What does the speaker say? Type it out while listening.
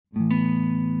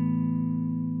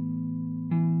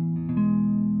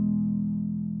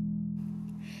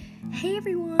Hey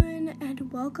everyone,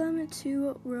 and welcome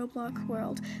to Roblox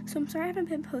World. So I'm sorry I haven't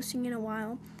been posting in a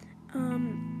while.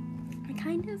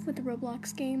 With the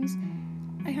Roblox games,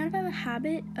 I kind of have a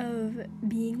habit of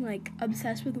being,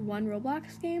 obsessed with one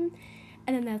Roblox game,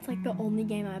 and then that's, the only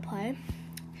game I play.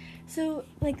 So,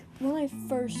 when I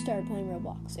first started playing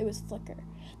Roblox, it was Flickr.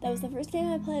 That was the first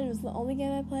game I played. It was the only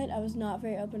game I played. I was not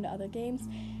very open to other games.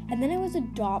 And then it was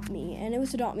Adopt Me, and it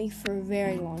was Adopt Me for a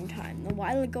very long time. A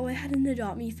while ago, I had an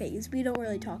Adopt Me phase. We don't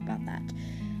really talk about that.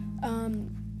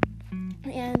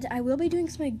 And I will be doing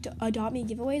some Adopt Me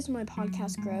giveaways when my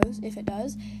podcast grows, if it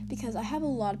does, because I have a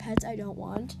lot of pets I don't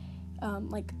want.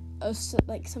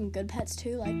 Some good pets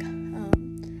too,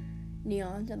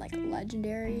 neons and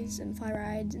legendaries and fly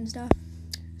rides and stuff.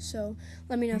 So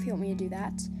let me know if you want me to do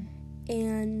that.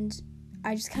 And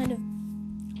I just kind of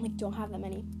don't have that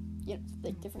many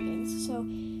different games. So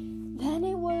then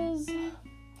it was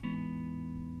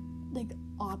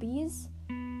obbies,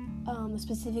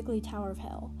 specifically Tower of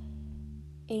Hell,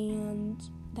 and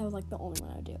that was the only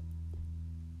one I would do.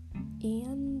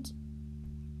 And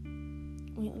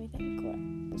wait, let me think what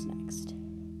was next.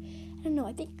 I don't know,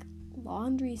 I think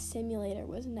Laundry Simulator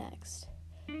was next.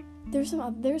 There's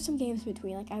some games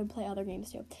between, I would play other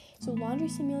games too. So Laundry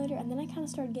Simulator, and then I kind of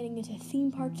started getting into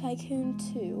Theme Park Tycoon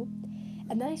 2,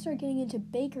 and then I started getting into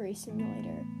Bakery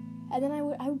Simulator, and then I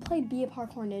would play Be a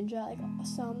Parkour Ninja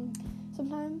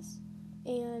sometimes,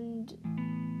 and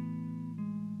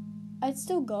I'd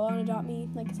still go on Adopt Me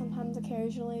sometimes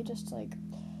occasionally, just I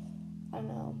don't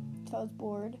know, if I was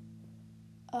bored.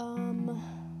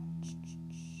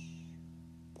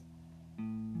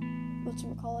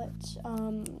 Whatchamacallit?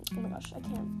 Oh my gosh, I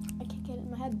can't get it in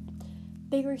my head.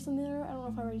 Bakery Simulator, I don't know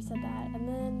if I already said that. And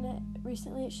then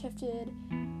recently it shifted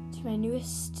to my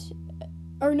newest,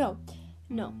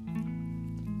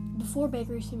 before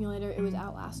Bakery Simulator it was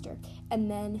Outlaster, and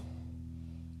then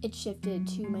it shifted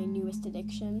to my newest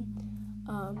addiction.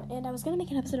 And I was gonna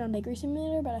make an episode on Bakery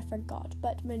Simulator, but I forgot.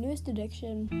 But my newest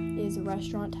addiction is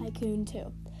Restaurant Tycoon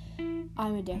 2.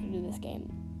 I'm addicted to this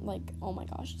game. Oh my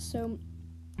gosh. So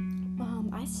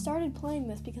I started playing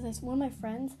this because one of my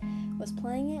friends was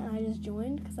playing it, and I just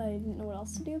joined because I didn't know what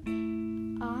else to do.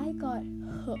 I got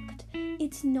hooked.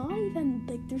 It's not even,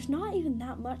 there's not even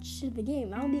that much to the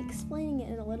game. I'll be explaining it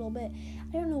in a little bit.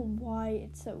 I don't know why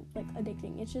it's so,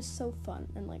 addicting. It's just so fun,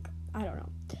 and, I don't know.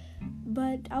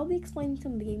 But I'll be explaining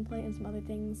some of the gameplay and some other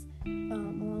things,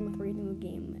 along with reading the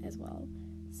game as well.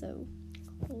 So,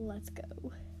 let's go.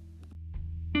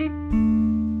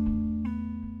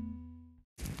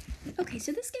 Okay,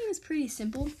 so this game is pretty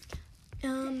simple.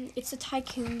 It's a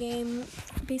tycoon game.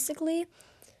 Basically,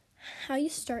 how you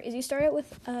start is you start out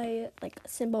with a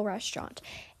simple restaurant,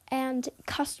 and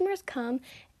customers come,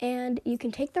 and you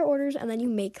can take their orders, and then you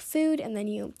make food, and then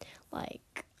you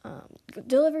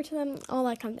deliver to them, all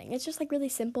that kind of thing. It's just really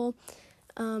simple.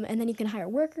 And then you can hire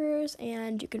workers,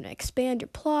 and you can expand your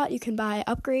plot. You can buy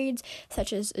upgrades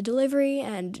such as a delivery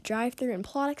and drive-through and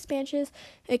plot expansions.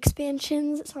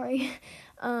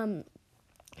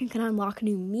 You can unlock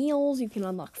new meals. You can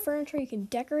unlock furniture. You can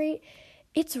decorate.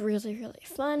 It's really, really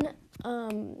fun.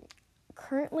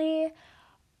 Currently,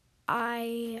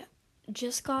 I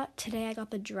got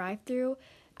the drive-through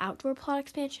outdoor plot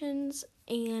expansions,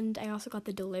 and I also got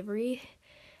the delivery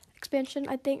expansion,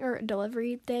 I think, or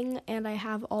delivery thing, and I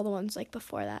have all the ones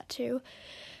before that too,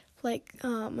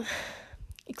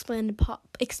 expanded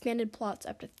plots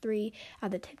up to 3. I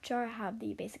have the tip jar. I have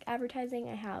the basic advertising.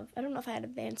 I don't know if I had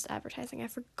advanced advertising. I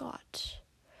forgot.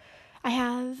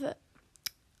 I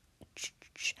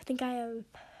think I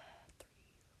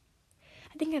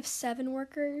have 7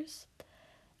 workers.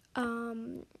 I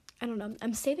don't know.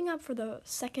 I'm saving up for the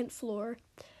second floor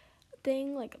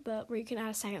thing, where you can add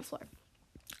a second floor.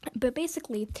 But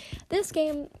basically, this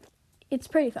game, it's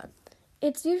pretty fun.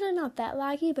 It's usually not that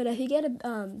laggy, but if you get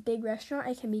a big restaurant,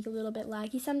 it can be a little bit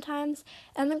laggy sometimes,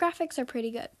 and the graphics are pretty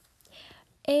good.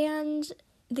 And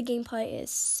the gameplay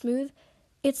is smooth.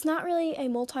 It's not really a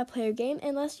multiplayer game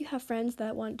unless you have friends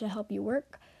that want to help you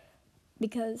work,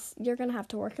 because you're going to have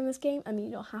to work in this game. I mean,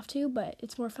 you don't have to, but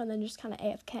it's more fun than just kind of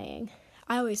AFKing.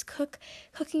 I always cook.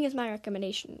 Cooking is my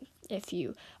recommendation if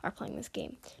you are playing this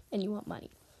game and you want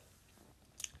money.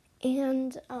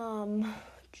 And,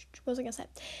 what was I gonna say?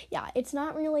 Yeah, it's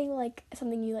not really,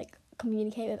 something you,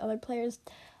 communicate with other players.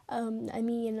 I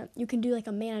mean, you can do,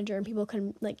 a manager, and people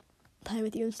can, play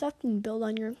with you and stuff and build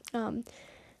on your,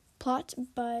 plot,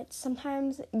 but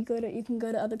sometimes you can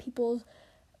go to other people's,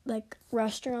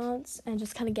 restaurants and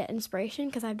just kind of get inspiration,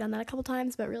 because I've done that a couple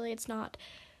times, but really it's not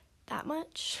that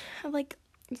much of,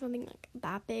 something,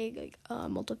 that big,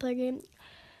 multiplayer game.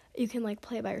 you can like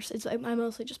play it by yourself. I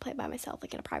mostly just play it by myself,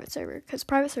 like in a private server, because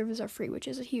private servers are free, which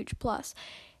is a huge plus.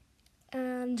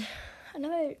 And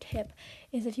another tip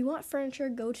is if you want furniture,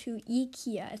 go to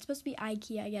IKEA. It's supposed to be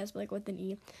IKEA, I guess, but like with an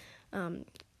E.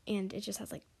 And it just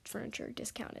has like furniture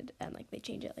discounted, and like they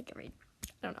change it like every,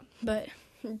 I don't know, but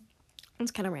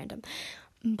it's kind of random.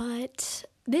 But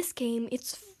this game,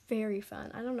 it's very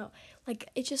fun. I don't know, like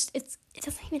it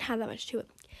doesn't even have that much to it.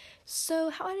 So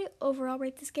how would I overall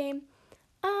rate this game?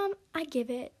 I give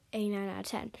it a 9 out of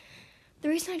 10. The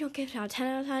reason I don't give it a 10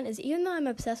 out of 10 is even though I'm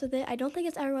obsessed with it, I don't think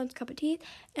it's everyone's cup of tea,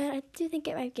 and I do think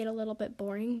it might get a little bit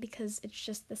boring because it's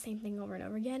just the same thing over and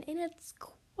over again, and it's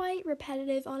quite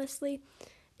repetitive, honestly.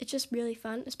 It's just really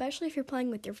fun, especially if you're playing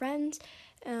with your friends,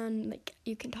 and like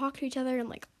you can talk to each other, and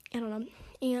like, I don't know,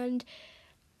 and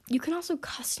you can also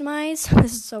customize,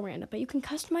 this is so random, but you can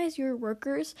customize your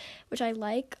workers, which I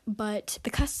like, but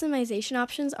the customization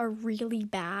options are really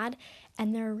bad,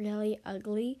 and they're really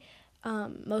ugly.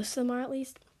 Most of them are, at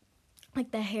least.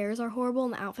 Like, the hairs are horrible,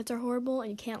 and the outfits are horrible, and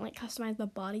you can't, like, customize the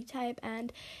body type,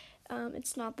 and,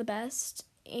 it's not the best,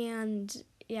 and,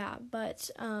 yeah, but,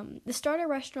 the starter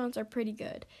restaurants are pretty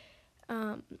good,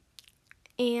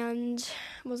 and,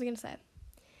 what was I gonna say?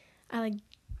 I, like,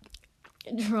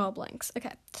 draw blanks.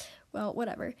 Okay, well,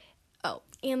 whatever. Oh,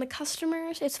 and the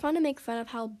customers, it's fun to make fun of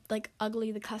how, like,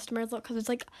 ugly the customers look, because it's,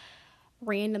 like,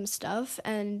 random stuff,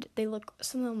 and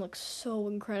some of them look so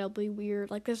incredibly weird.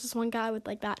 Like, there's this one guy with,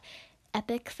 like, that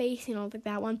epic face, you know, like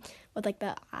that one, with, like,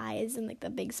 the eyes and, like,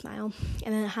 the big smile,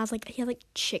 and then he has, like,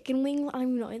 chicken wing, I don't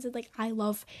even know, is it, like,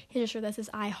 he just sure that says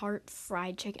I heart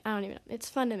fried chicken, I don't even know, it's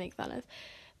fun to make fun of,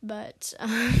 but,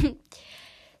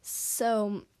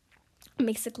 so,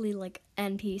 basically, like,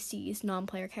 NPCs,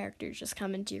 non-player characters, just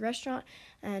come into your restaurant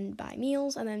and buy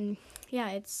meals, and then, yeah,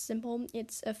 it's simple,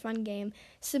 it's a fun game,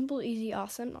 simple, easy,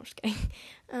 awesome, no, I'm just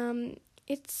kidding,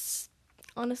 it's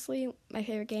honestly my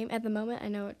favorite game at the moment. I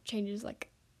know it changes, like,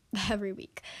 every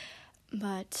week,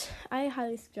 but I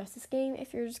highly suggest this game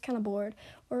if you're just kind of bored,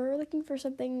 or looking for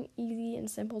something easy and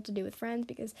simple to do with friends,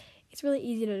 because it's really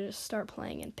easy to just start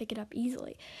playing and pick it up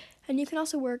easily. And you can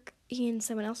also work in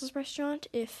someone else's restaurant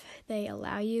if they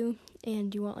allow you,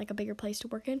 and you want, like, a bigger place to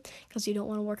work in, because you don't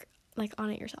want to work, like, on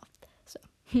it yourself. So,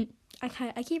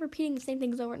 I keep repeating the same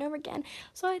things over and over again,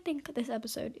 so I think this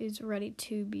episode is ready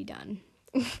to be done.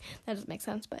 That doesn't make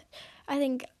sense, but I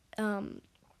think,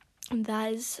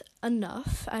 that is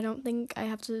enough. I don't think I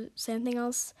have to say anything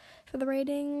else for the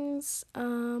ratings.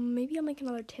 Maybe I'll make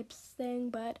another tips thing,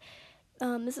 but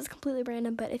this is completely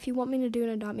random. But if you want me to do an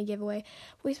Adopt Me giveaway,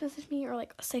 voice message me or,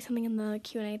 like, say something in the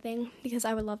Q&A thing, because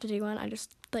I would love to do one. I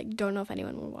just, like, don't know if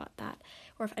anyone would want that,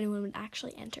 or if anyone would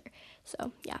actually enter.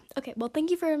 So, yeah. Okay, well, thank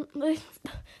you for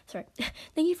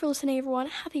listening, everyone.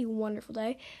 Have a wonderful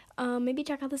day. Maybe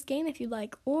check out this game if you'd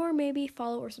like, or maybe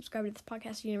follow or subscribe to this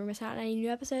podcast so you never miss out on any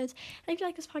new episodes. And if you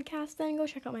like this podcast, then go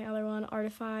check out my other one,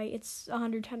 Artify. It's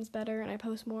 100 times better, and I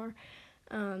post more.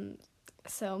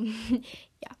 So,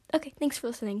 yeah. Okay, thanks for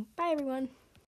listening. Bye, everyone.